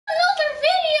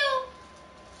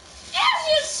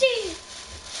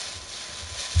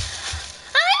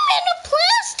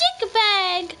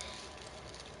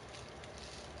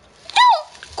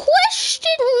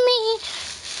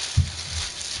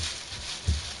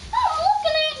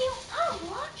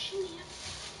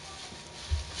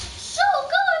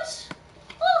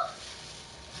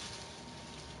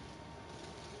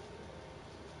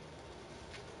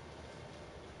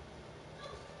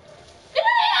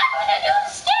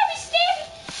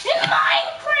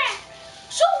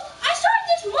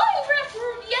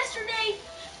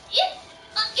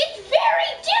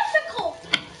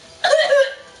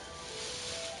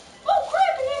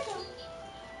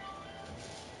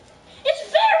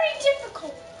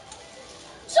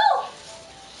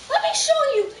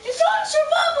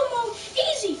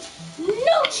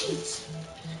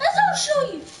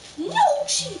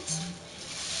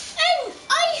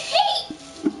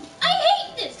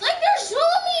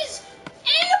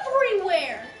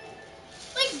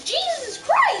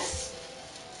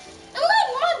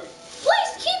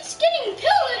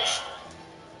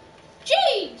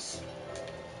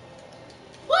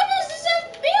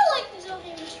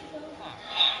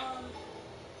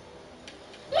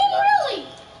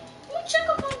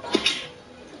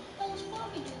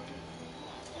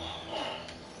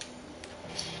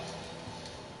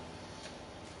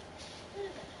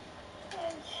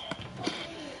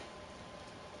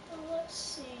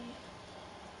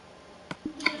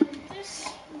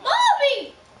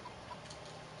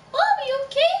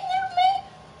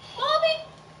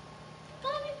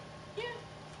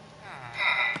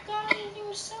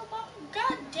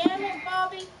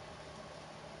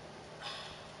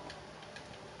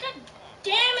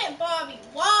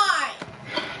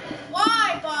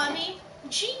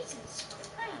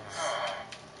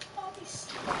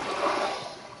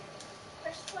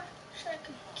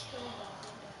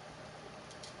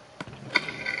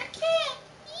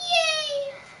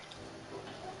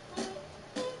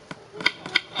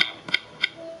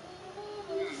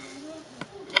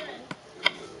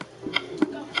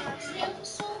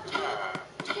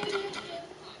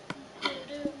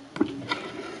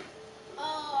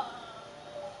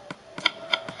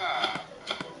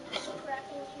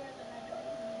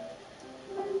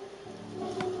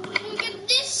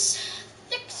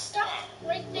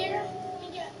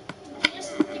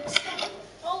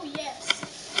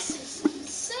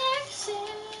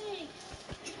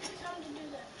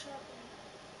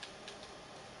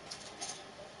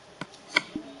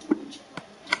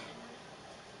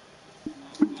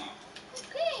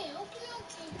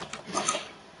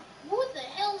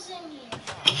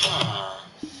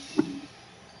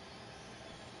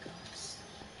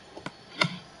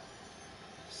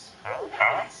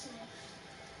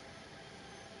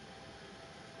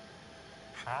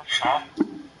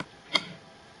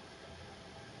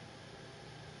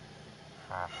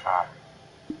Go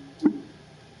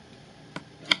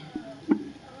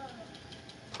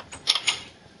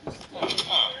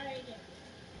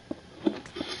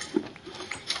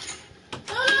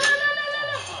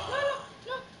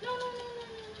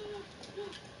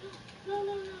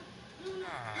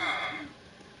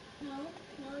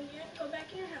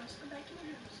back in your house. Go back in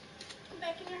your house. Go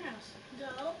back in your house.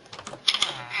 Go.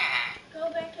 Go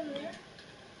back in there.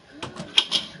 Good.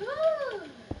 Good.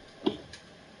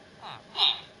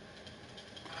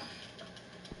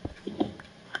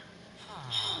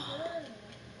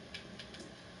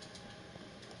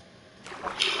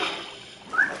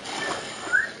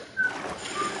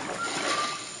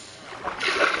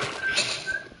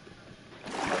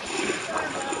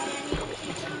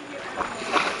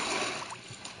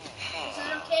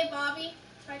 Bobby,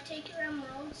 if I take your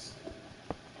emeralds,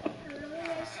 they're really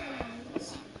nice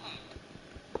emeralds.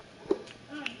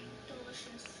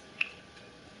 Delicious.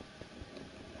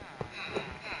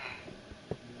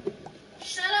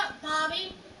 Shut up,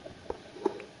 Bobby.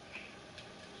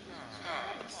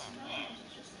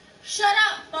 Shut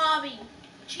up, Bobby.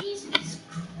 Jesus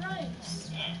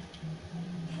Christ.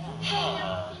 Why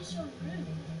are you so rude?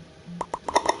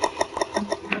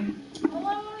 All I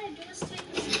want to do is take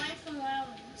his life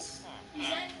allowance. Is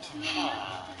that too much?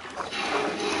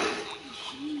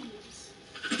 Jeez.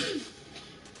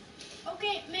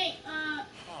 Okay, mate,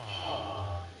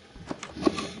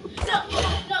 No,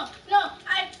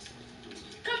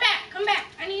 come back.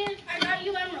 I got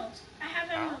you emeralds. I have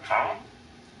emeralds for you.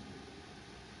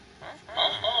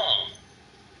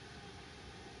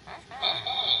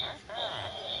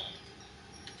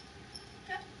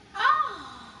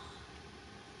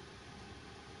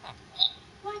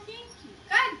 Why, thank you.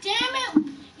 God damn it!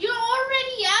 You're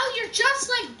already out. You're just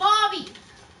like Bobby.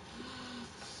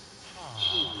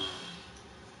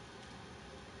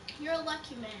 You're a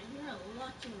lucky man. You're a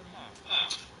lucky man.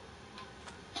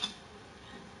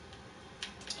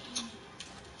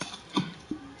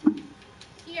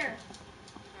 Here.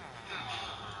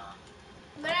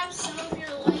 I'm gonna have some of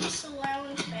your life's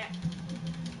allowance back.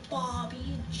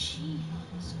 Bobby,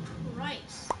 Jesus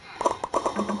Christ.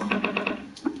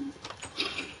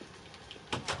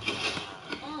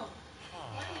 Oh,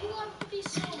 why do you have to be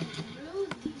so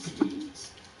rude these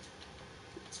days?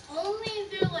 It's only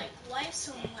their life's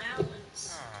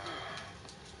allowance.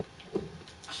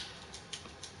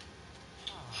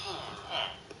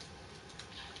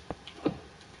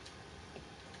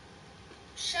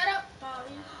 Shut up,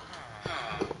 Bobby.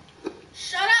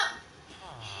 Shut up!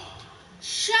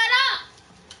 Shut up!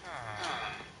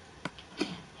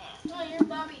 Oh, you're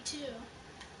Bobby too.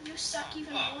 You suck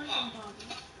even more than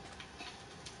Bobby.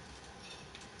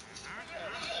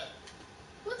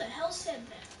 Who the hell said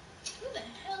that? Who the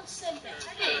hell said that?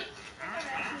 I gotta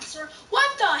actually search.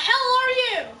 What the hell are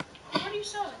you? What are you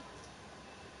selling?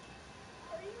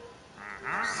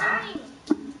 You're selling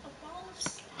a ball of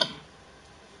slime.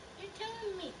 You're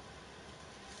telling me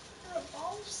you're a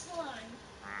ball of slime.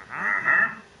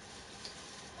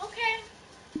 Okay.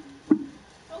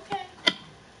 Okay.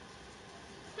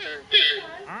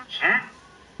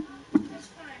 That's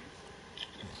fine.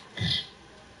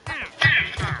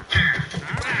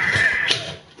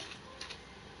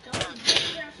 Don't be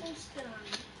careful spit on me.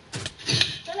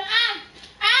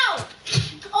 Ow!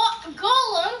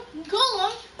 Golem,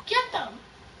 get them.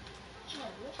 Oh,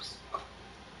 whoops. What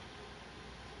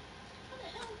the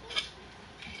hell?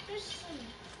 There's some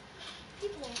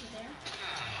people over there.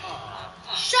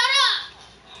 Shut up!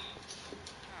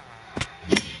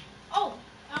 Oh,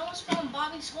 I almost found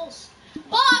Bobby's house.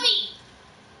 Bobby!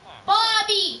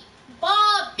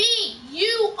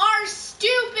 You are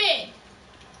stupid!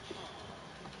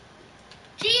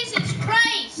 Jesus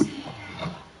Christ!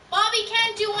 Bobby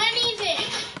can't do anything!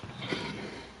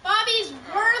 Bobby's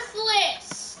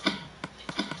worthless!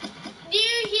 Do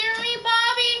you hear me,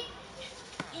 Bobby?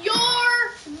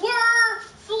 You're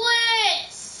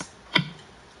worthless!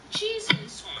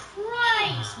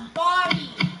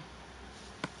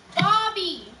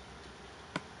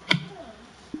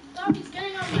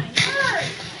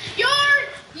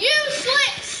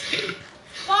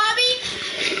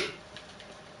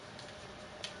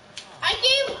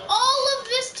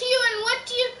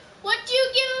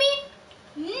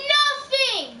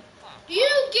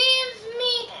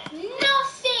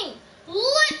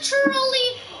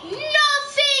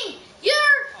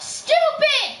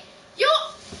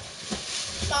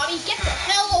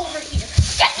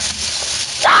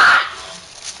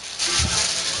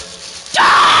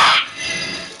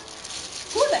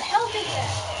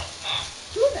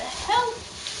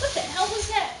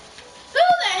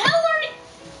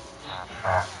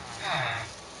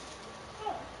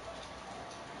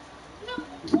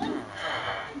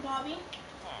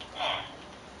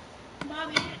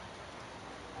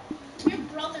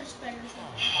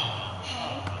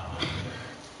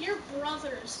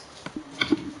 brothers.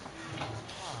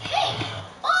 Hey,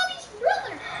 Bobby's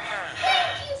brother.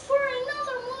 Thank you for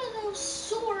another one of those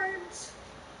swords.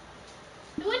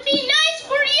 It would be nice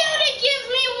for you to give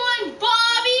me one,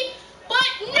 Bobby,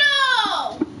 but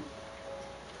no.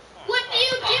 What do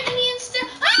you give me instead?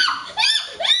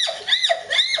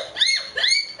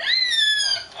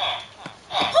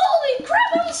 Holy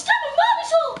crap, I'm stuck in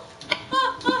Bobby's hole.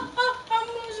 I'm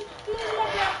losing my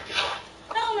breath.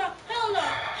 Hell no, hell no,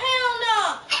 hell no.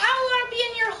 I don't want to be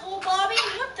in your hole, Bobby.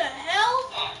 What the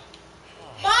hell?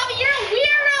 Bobby, you're a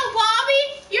weirdo, Bobby.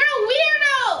 You're a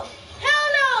weirdo. Hell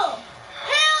no.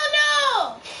 Hell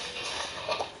no.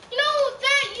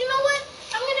 You know what?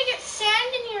 I'm going to get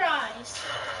sand in your eyes.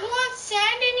 You want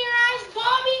sand in your eyes,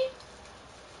 Bobby?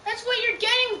 That's what you're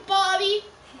getting, Bobby.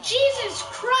 Jesus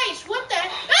Christ, what the...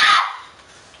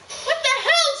 What the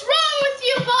hell's wrong with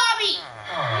you, Bobby?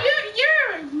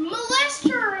 You're a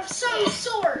molester of some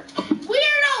sort.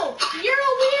 Weirdo! You're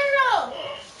a weirdo!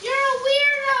 You're a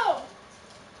weirdo!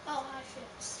 Oh, hi,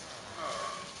 Fix.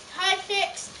 Hi,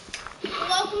 Fix.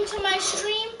 Welcome to my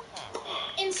stream.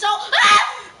 Insult...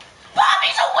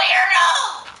 Bobby's a weirdo!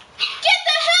 Get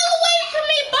the hell away from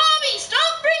me, Bobby!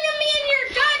 Stop bringing me in your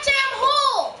goddamn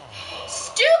hole!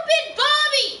 Stupid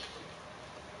Bobby!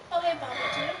 Oh, hey, Bobby,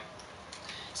 too.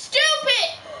 Stupid!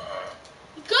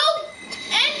 Go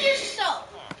end yourself.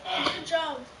 Good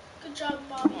job. Good job,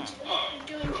 Bobby, too.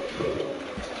 You're doing good. You're doing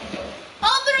your job.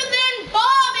 Other than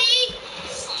Bobby!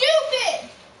 Stupid!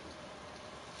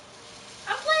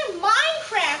 I'm playing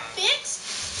Minecraft, Fix,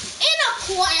 in a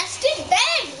plastic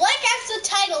bag, like as the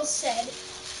title said.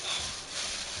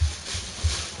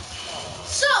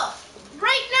 So,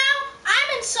 right now,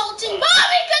 I'm insulting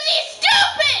Bobby because he's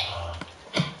stupid!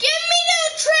 Give me new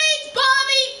trades,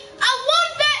 Bobby! I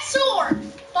want that sword!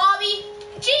 Bobby,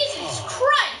 Jesus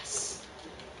Christ!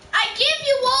 I give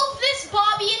you all this,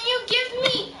 Bobby, and you give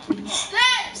me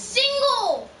that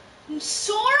single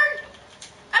sword?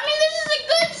 I mean, this is a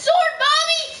good sword,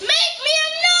 Bobby! Make me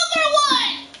another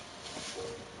one!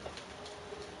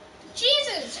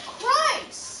 Jesus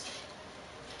Christ!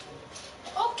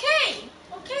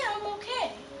 Okay, I'm okay.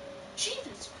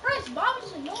 Jesus Christ,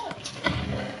 Bobby's annoying.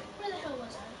 Where the hell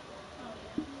was I? Oh,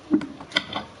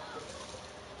 yeah.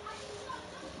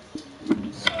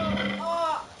 So,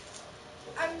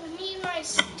 I need my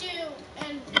stew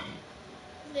and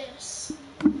this.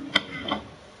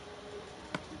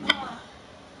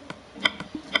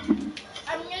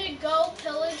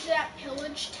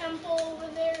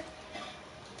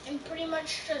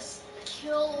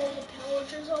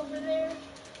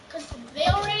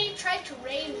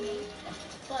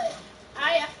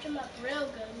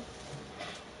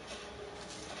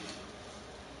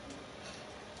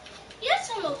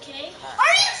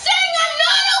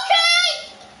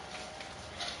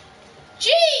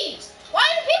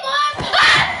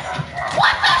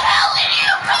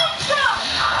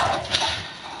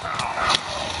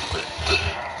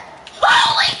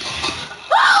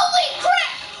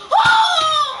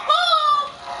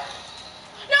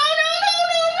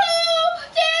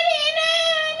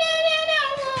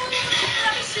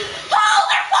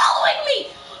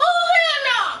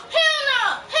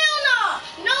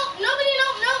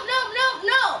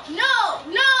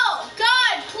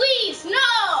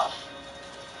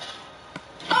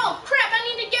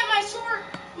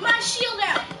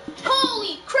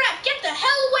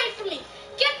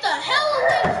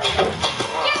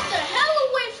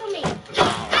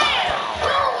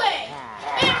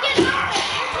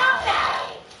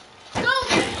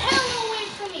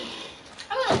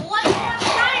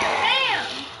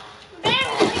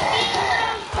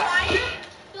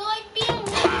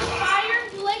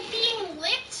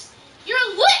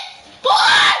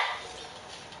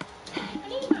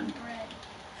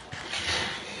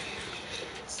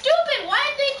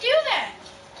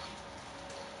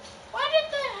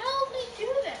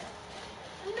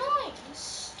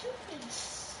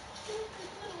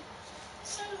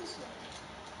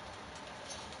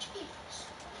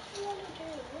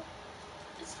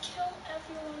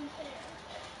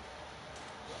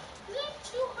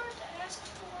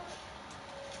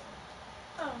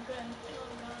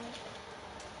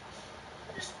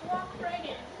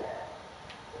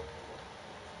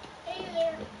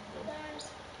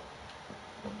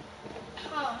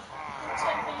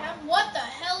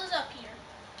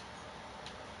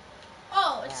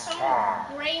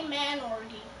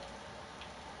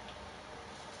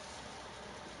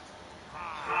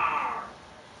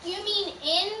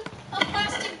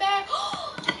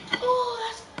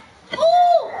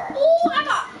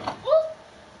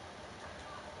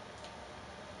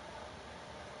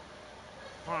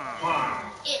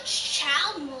 It's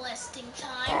child molesting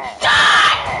time.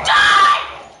 Die! Die!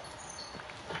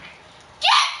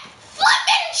 Get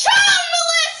flippin' child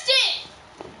molested!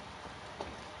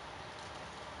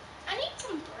 I need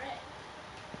some bread.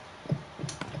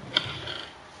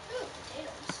 Ooh,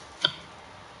 potatoes.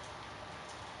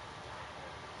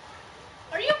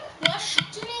 Are you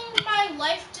questioning my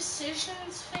life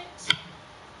decisions, Fitz?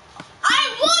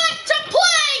 I want to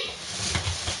play!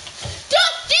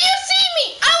 Do you see me?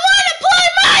 I want to play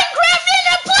Minecraft in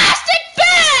a plastic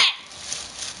bag!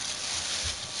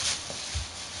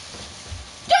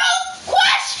 Don't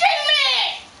question me!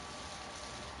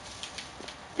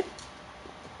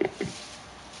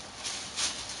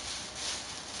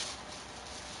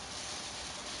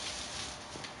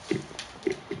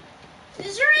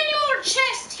 Is there any more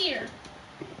chests here?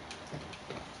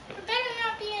 There better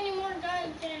not be any more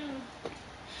goddamn...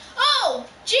 Oh,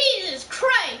 Jesus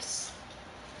Christ!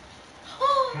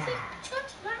 Oh, the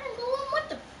truck's not going. What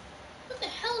the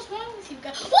hell is wrong with you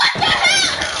guys? What the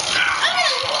hell? I'm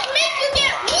gonna make you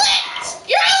get licked!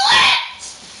 You're licked!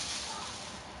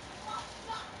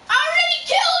 I already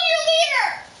killed your leader!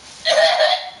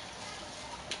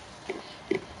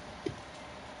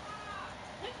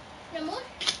 No more?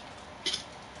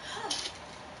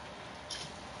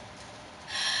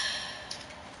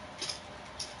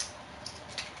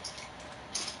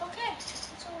 Okay,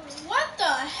 it's over. What the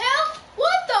hell?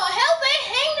 What the hell? They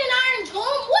hanged an iron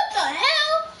golem? What the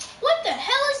hell? What the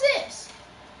hell is this?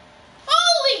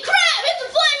 Holy crap! It's a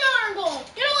flame iron golem!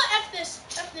 You know what? F this.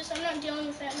 F this. I'm not dealing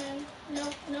with that, man.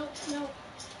 No, no, no.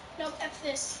 No, F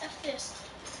this. F this.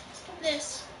 F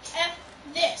this. F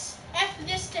this. F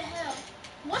this to hell.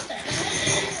 What the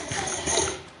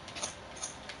hell?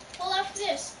 Well, F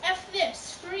this. F this.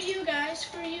 Screw you guys.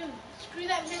 Screw you. Screw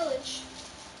that village.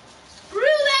 Screw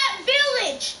that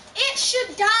village! It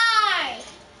should die!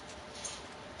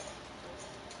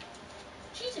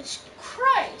 Jesus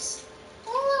Christ.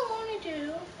 All I want to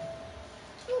do...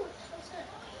 Ooh, what's that?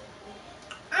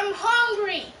 I'm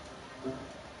hungry!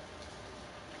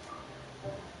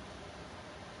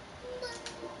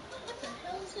 What the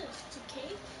hell is this? It's a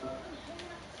cave? What the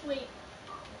hell? Wait.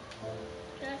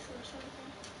 Did I throw something?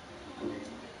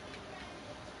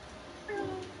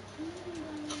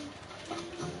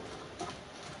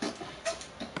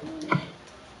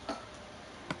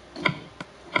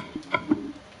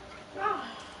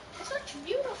 Such a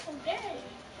beautiful day.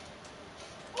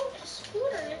 Oh, it's a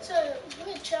scooter. It's a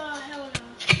glitch. Hell no. Hell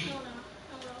no.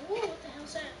 Hell no. Ooh, what the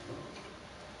hell's that?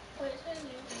 Wait, is that a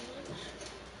new village?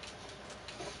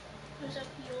 Or is that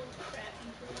the old crappy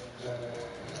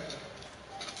village?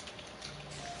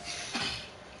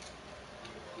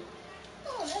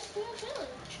 Oh, that's the new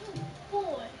village. Oh,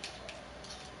 boy.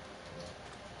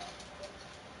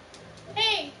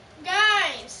 Hey,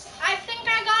 guys. I think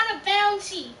I got a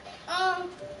bounty.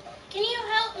 Can you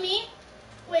help me?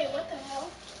 Wait, what the hell?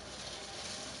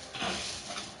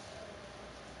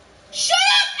 Shut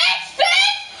up,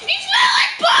 X-Face! You smell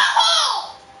like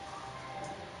butthole!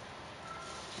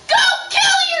 Go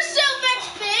kill yourself,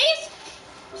 X-Face!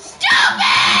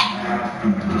 Stupid!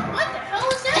 What the hell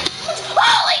was that?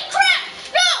 Holy crap!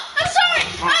 No, I'm sorry.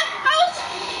 I was...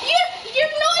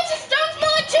 Your noises don't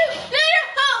smell like too. Later.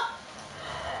 Oh.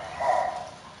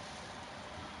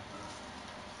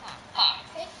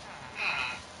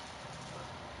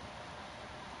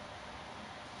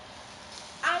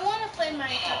 I want to play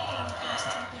Minecraft in a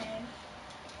plastic bag.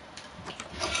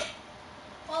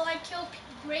 While I kill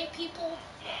great people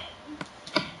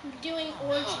doing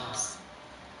orgies.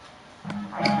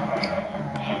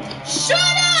 Shut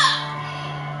up!